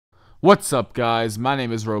What's up, guys? My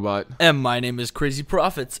name is Robot. And my name is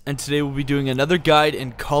CrZY, and today we'll be doing another guide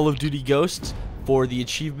in Call of Duty Ghosts for the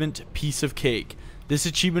achievement Piece of Cake. This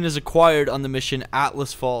achievement is acquired on the mission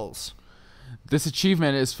Atlas Falls. This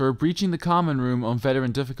achievement is for breaching the common room on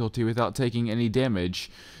veteran difficulty without taking any damage.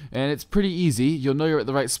 And it's pretty easy. You'll know you're at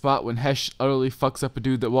the right spot when Hesh utterly fucks up a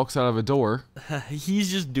dude that walks out of a door.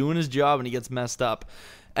 He's just doing his job and he gets messed up.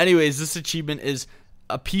 Anyways, this achievement is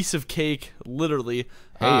a piece of cake, literally.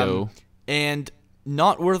 Heyo. And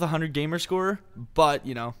not worth 100 gamer score, but,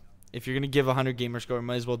 you know, if you're going to give 100 gamer score,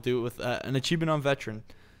 might as well do it with an achievement on veteran.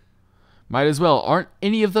 Might as well. Aren't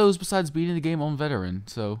any of those besides beating the game on veteran,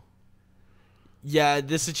 so... Yeah,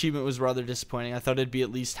 this achievement was rather disappointing. I thought it'd be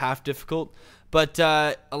at least half difficult. But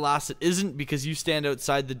alas, it isn't, because you stand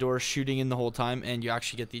outside the door shooting in the whole time, and you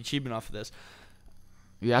actually get the achievement off of this.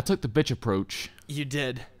 Yeah, I took the bitch approach. You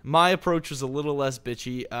did. My approach was a little less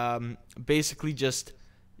bitchy. Basically just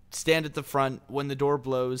stand at the front when the door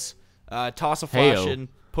blows, toss a flash in,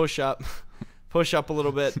 push up a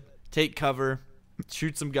little bit, take cover,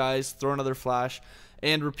 shoot some guys, throw another flash,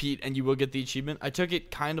 and repeat, and you will get the achievement. I took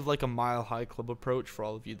it kind of like a Mile High Club approach for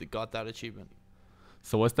all of you that got that achievement.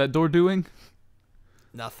 So what's that door doing?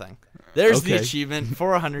 Nothing. There's the achievement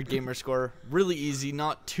for 100 gamer score. Really easy,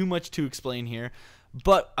 not too much to explain here.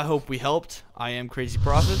 But I hope we helped. I am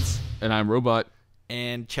CrZY. And I'm Robot.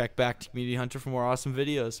 And check back to Community Hunter for more awesome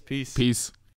videos. Peace. Peace.